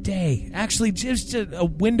a day. Actually, just a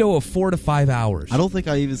window of 4 to 5 hours. I don't think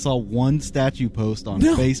I even saw one statue post on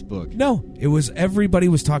Facebook. No, it was everybody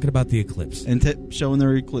was talking about the eclipse. And showing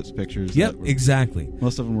their eclipse pictures. Yep, exactly.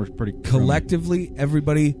 Most of them were pretty collectively,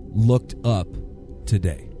 everybody looked up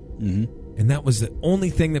today. Mm-hmm. And that was the only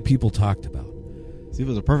thing that people talked about. See, it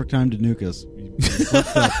was a perfect time to nuke us. You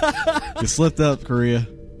slipped up. You slipped up, Korea.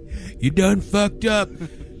 You done fucked up.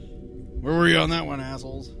 Where were you on that one,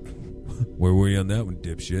 assholes? Where were you on that one,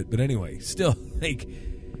 dipshit? But anyway, still, like,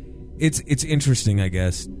 it's interesting, I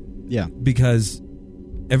guess. Yeah. Because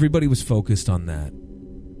everybody was focused on that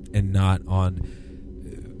and not on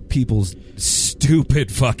people's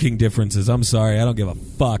stupid fucking differences. I'm sorry, I don't give a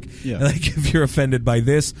fuck. Yeah. Like, if you're offended by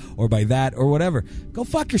this or by that or whatever, go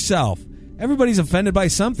fuck yourself. Everybody's offended by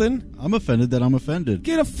something. I'm offended that I'm offended.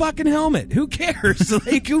 Get a fucking helmet. Who cares?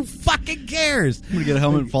 Like, who fucking cares? I'm gonna get a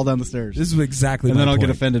helmet and fall down the stairs. This is exactly and my then I'll point.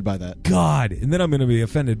 get offended by that. God. And then I'm going to be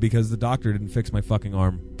offended because the doctor didn't fix my fucking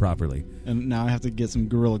arm properly. And now I have to get some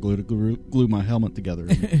Gorilla Glue to glue my helmet together.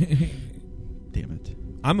 Damn it.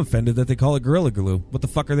 I'm offended that they call it Gorilla Glue. What the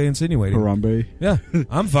fuck are they insinuating? Harambe. Yeah.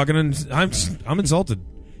 I'm fucking... I'm insulted.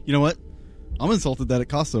 You know what? I'm insulted that it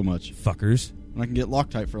costs so much. Fuckers. And I can get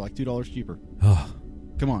Loctite for like $2 cheaper. Oh.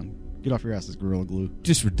 Come on. Get off your asses, Gorilla Glue.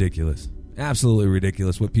 Just ridiculous. Absolutely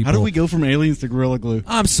ridiculous what people... How do we go from aliens to Gorilla Glue?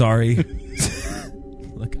 I'm sorry.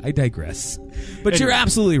 Look, I digress. But you're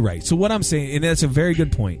absolutely right. So what I'm saying, and that's a very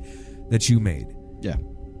good point that you made. Yeah.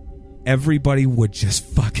 Everybody would just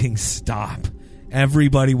fucking stop.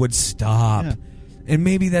 Everybody would stop. Yeah. And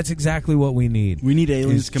maybe that's exactly what we need. We need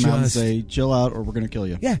aliens to come out and say, chill out or we're going to kill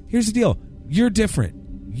you. Yeah, here's the deal. You're different.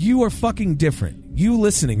 You are fucking different. You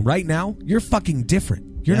listening right now, you're fucking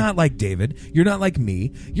different. You're not like David. You're not like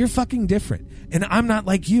me. You're fucking different. And I'm not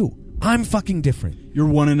like you. I'm fucking different. You're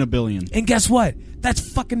 1 in a billion. And guess what?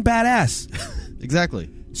 That's fucking badass. Exactly.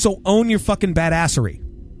 So own your fucking badassery.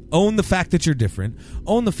 Own the fact that you're different.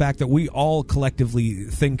 Own the fact that we all collectively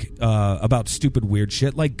think about stupid weird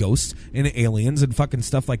shit like ghosts and aliens and fucking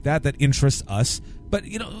stuff like that interests us. But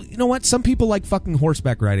you know what? Some people like fucking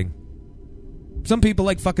horseback riding. Some people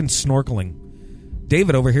like fucking snorkeling.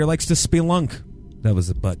 David over here likes to spelunk. That was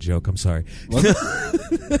a butt joke. I'm sorry.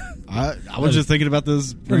 I was just thinking about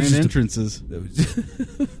those grand entrances.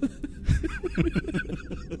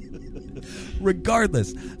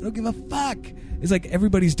 Regardless, I don't give a fuck. It's like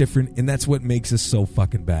everybody's different, and that's what makes us so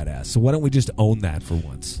fucking badass. So why don't we just own that for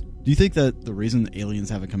once? Do you think that the reason the aliens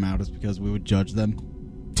haven't come out is because we would judge them?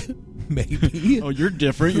 Maybe. Oh, you're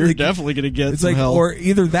different. You're definitely going to get it's some like, help. Or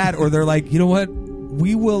either that, or they're like, you know what?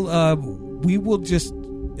 We will just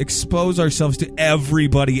expose ourselves to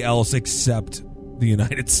everybody else except the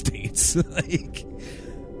United States. Like,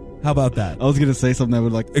 how about that? I was going to say something that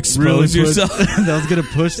would like expose really yourself. That was going to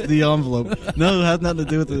push the envelope. No, it has nothing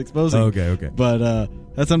to do with the exposing. Okay. But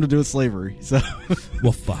has something to do with slavery. So,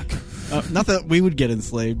 well, fuck. Not that we would get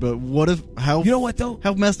enslaved, but what if? How you know what though?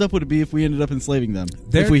 How messed up would it be if we ended up enslaving them?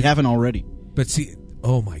 If we haven't already. But see,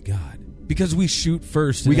 oh my god, because we shoot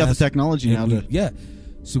first. We got the technology now.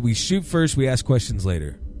 So we shoot first. We ask questions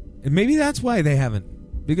later, and maybe that's why they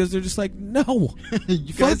haven't. Because they're just like, no,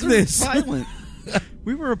 you fuck guys are this. violent.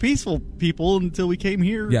 We were a peaceful people until we came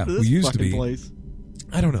here. Yeah, to this we used to fucking be. Place.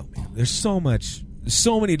 I don't know, man. There's so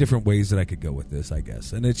many different ways that I could go with this, I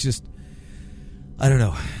guess, and it's just, I don't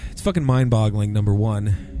know. It's fucking mind-boggling. Number one,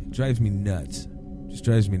 it drives me nuts. Just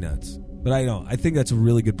drives me nuts. But I think that's a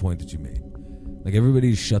really good point that you made. Like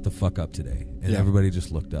everybody shut the fuck up today, and everybody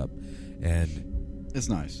just looked up, and it's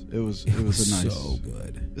nice. It was a nice, so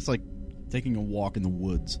good. It's like taking a walk in the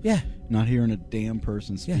woods. Yeah, not hearing a damn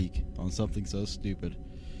person speak on something so stupid.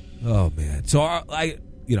 Oh man. So I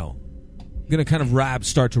gonna kind of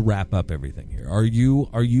start to wrap up everything here. Are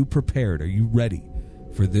you prepared? Are you ready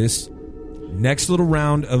for this next little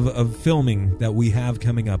round of filming that we have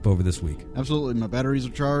coming up over this week? Absolutely. My batteries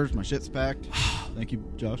are charged. My shit's packed. Thank you,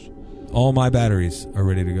 Josh. All my batteries are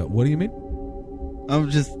ready to go. What do you mean? I'm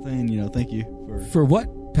just saying, thank you for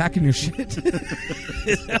what? Packing your shit?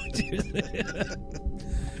 Is that what you're saying?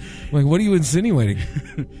 Like, what are you insinuating?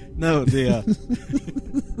 No, the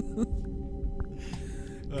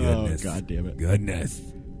Goodness. Oh, God damn it. Goodness.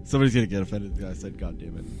 Somebody's going to get offended. I said, God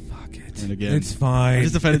damn it. Fuck it. And again, it's fine. I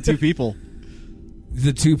just offended 2 people.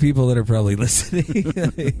 The 2 people that are probably listening.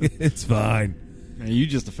 It's fine. And you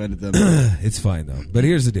just offended them. It's fine, though. But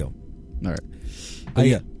here's the deal. All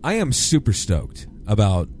right. I am super stoked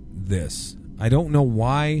about this. I don't know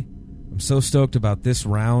why I'm so stoked about this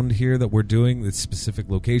round here that we're doing, this specific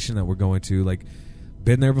location that we're going to. Like,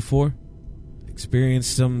 been there before,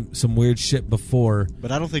 experienced some weird shit before,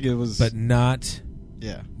 but I don't think it was. But not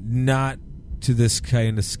to this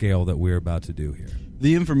kind of scale that we're about to do here.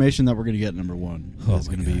 The information that we're going to get, number one, is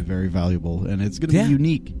going to be very valuable, and it's going to be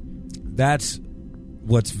unique. That's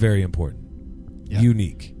what's very important. Yeah.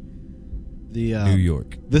 Unique. New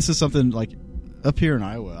York. This is something like up here in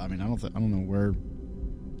Iowa. I mean, I don't know where.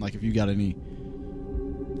 Like, if you got any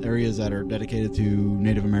areas that are dedicated to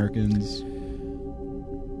Native Americans.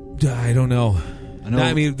 I don't know.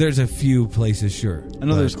 I mean, there's a few places, sure. I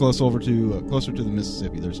know there's closer to the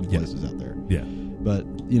Mississippi. There's some places out there. Yeah. But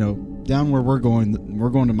down where we're going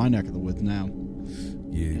to my neck of the woods now.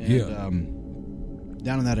 Yeah. And,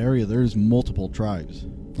 down in that area, there's multiple tribes.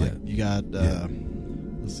 Like, you got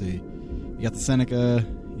let's see, you got the Seneca,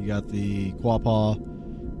 you got the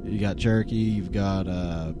Quapaw, you got Cherokee, you've got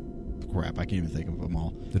crap. I can't even think of them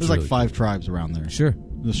all. That's There's like really 5 tribes around there. Sure.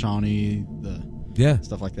 The Shawnee,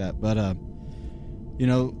 stuff like that. But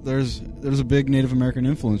there's a big Native American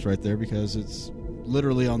influence right there because it's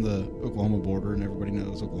literally on the Oklahoma border, and everybody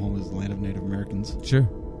knows Oklahoma is the land of Native Americans. Sure.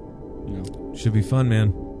 Should be fun,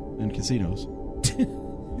 man. And casinos.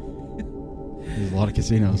 There's a lot of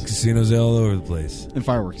casinos. Casinos all over the place. And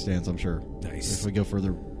fireworks stands, I'm sure. Nice. If we go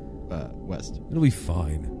further west. It'll be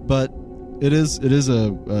fine. But it is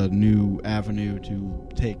a new avenue to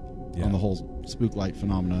take on the whole spook light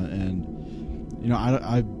phenomena. And,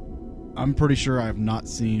 I'm pretty sure I have not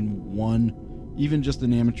seen one, even just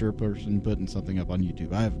an amateur person putting something up on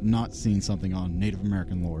YouTube. I have not seen something on Native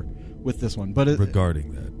American lore with this one. But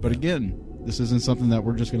regarding that. But again, this isn't something that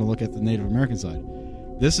we're just going to look at the Native American side.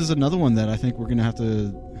 This is another one that I think we're going to have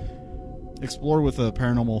to explore with a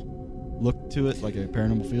paranormal look to it, like a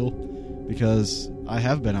paranormal feel, because I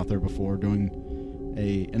have been out there before doing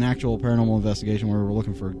an actual paranormal investigation where we're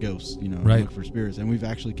looking for ghosts, looking for spirits, and we've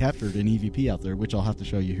actually captured an EVP out there, which I'll have to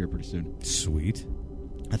show you here pretty soon. Sweet.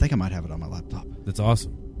 I think I might have it on my laptop. That's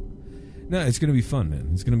awesome. No, it's going to be fun,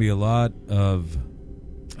 man. It's going to be a lot of,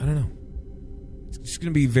 I don't know. It's just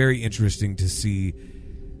going to be very interesting to see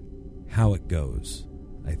how it goes.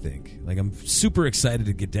 I think. I'm super excited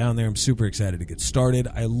to get down there. I'm super excited to get started.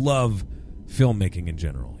 I love filmmaking in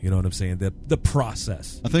general. You know what I'm saying? The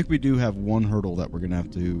process. I think we do have one hurdle that we're going to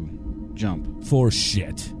have to jump. For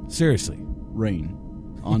shit. Seriously. Rain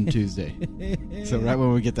on Tuesday. So right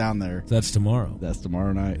when we get down there. That's tomorrow. That's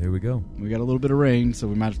tomorrow night. Here we go. We got a little bit of rain, so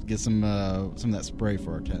we might have to get some of that spray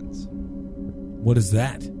for our tents. What is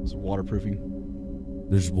that? It's waterproofing.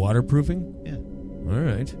 There's waterproofing? Yeah. All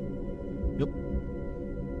right. Yep.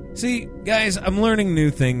 See, guys, I'm learning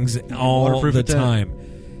new things all the time.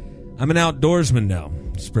 I'm an outdoorsman now.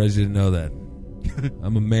 I'm surprised you didn't know that.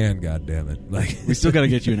 I'm a man, goddammit. We still got to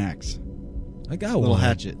get you an axe. I got a little one.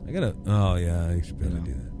 hatchet. Oh, yeah, I should probably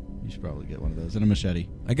do that. You should probably get one of those. And a machete.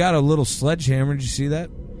 I got a little sledgehammer. Did you see that?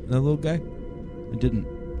 That little guy? I didn't.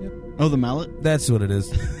 Yep. Oh, the mallet? That's what it is.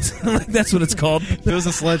 That's what it's called. If it was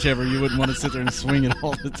a sledgehammer, you wouldn't want to sit there and swing it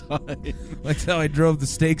all the time. Like how I drove the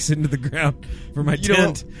stakes into the ground for my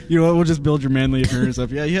tent. You know what? We'll just build your manly appearance up.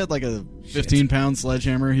 Yeah, he had like a 15-pound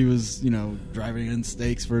sledgehammer. He was, driving in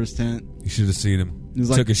stakes for his tent. You should have seen him. He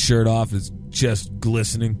took his shirt off, his chest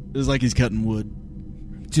glistening. It was like he's cutting wood.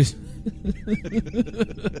 Just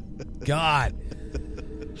God.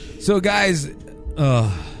 So, guys,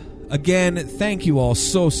 again, thank you all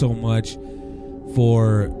so much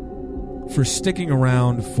for sticking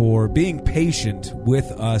around, for being patient with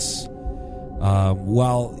us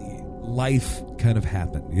while life kind of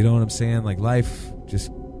happened. You know what I'm saying? Like, life just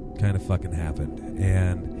kind of fucking happened.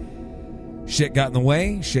 And shit got in the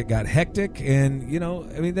way, shit got hectic, and,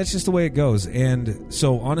 that's just the way it goes. And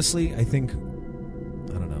so, honestly, I think,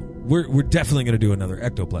 I don't know, we're definitely going to do another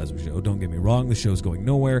Ectoplasm show. Don't get me wrong, the show's going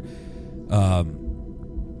nowhere.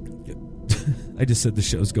 I just said the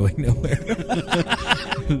show's going nowhere.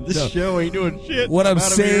 This show ain't doing shit. What I'm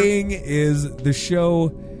saying is the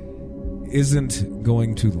show isn't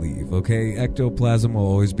going to leave, okay? Ectoplasm will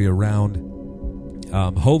always be around.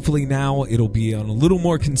 Hopefully now it'll be on a little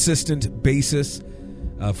more consistent basis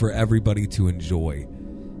for everybody to enjoy.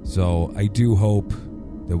 So I do hope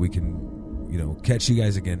that we can, catch you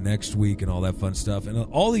guys again next week and all that fun stuff. And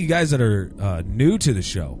all of you guys that are new to the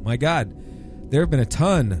show, my God, there have been a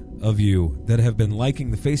ton of you that have been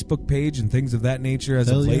liking the Facebook page and things of that nature as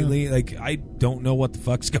of lately. Like, I don't know what the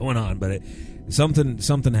fuck's going on, but something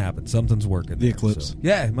happened. Something's working. The eclipse. So,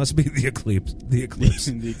 yeah, it must be the eclipse. The eclipse.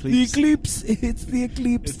 The eclipse. The eclipse. It's the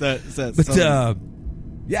eclipse. It's that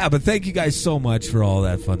but but thank you guys so much for all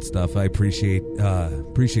that fun stuff. I appreciate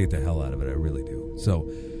the hell out of it. I really do. So,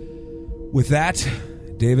 with that,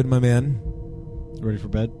 David, my man, ready for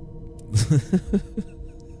bed?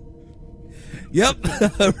 Yep,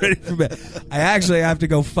 I'm ready for bed. I actually have to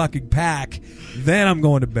go fucking pack. Then I'm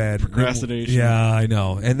going to bed. Procrastination. Yeah, I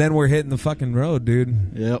know. And then we're hitting the fucking road,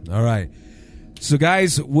 dude. Yep. All right. So,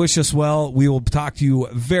 guys, wish us well. We will talk to you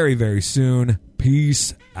very, very soon.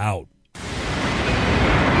 Peace out.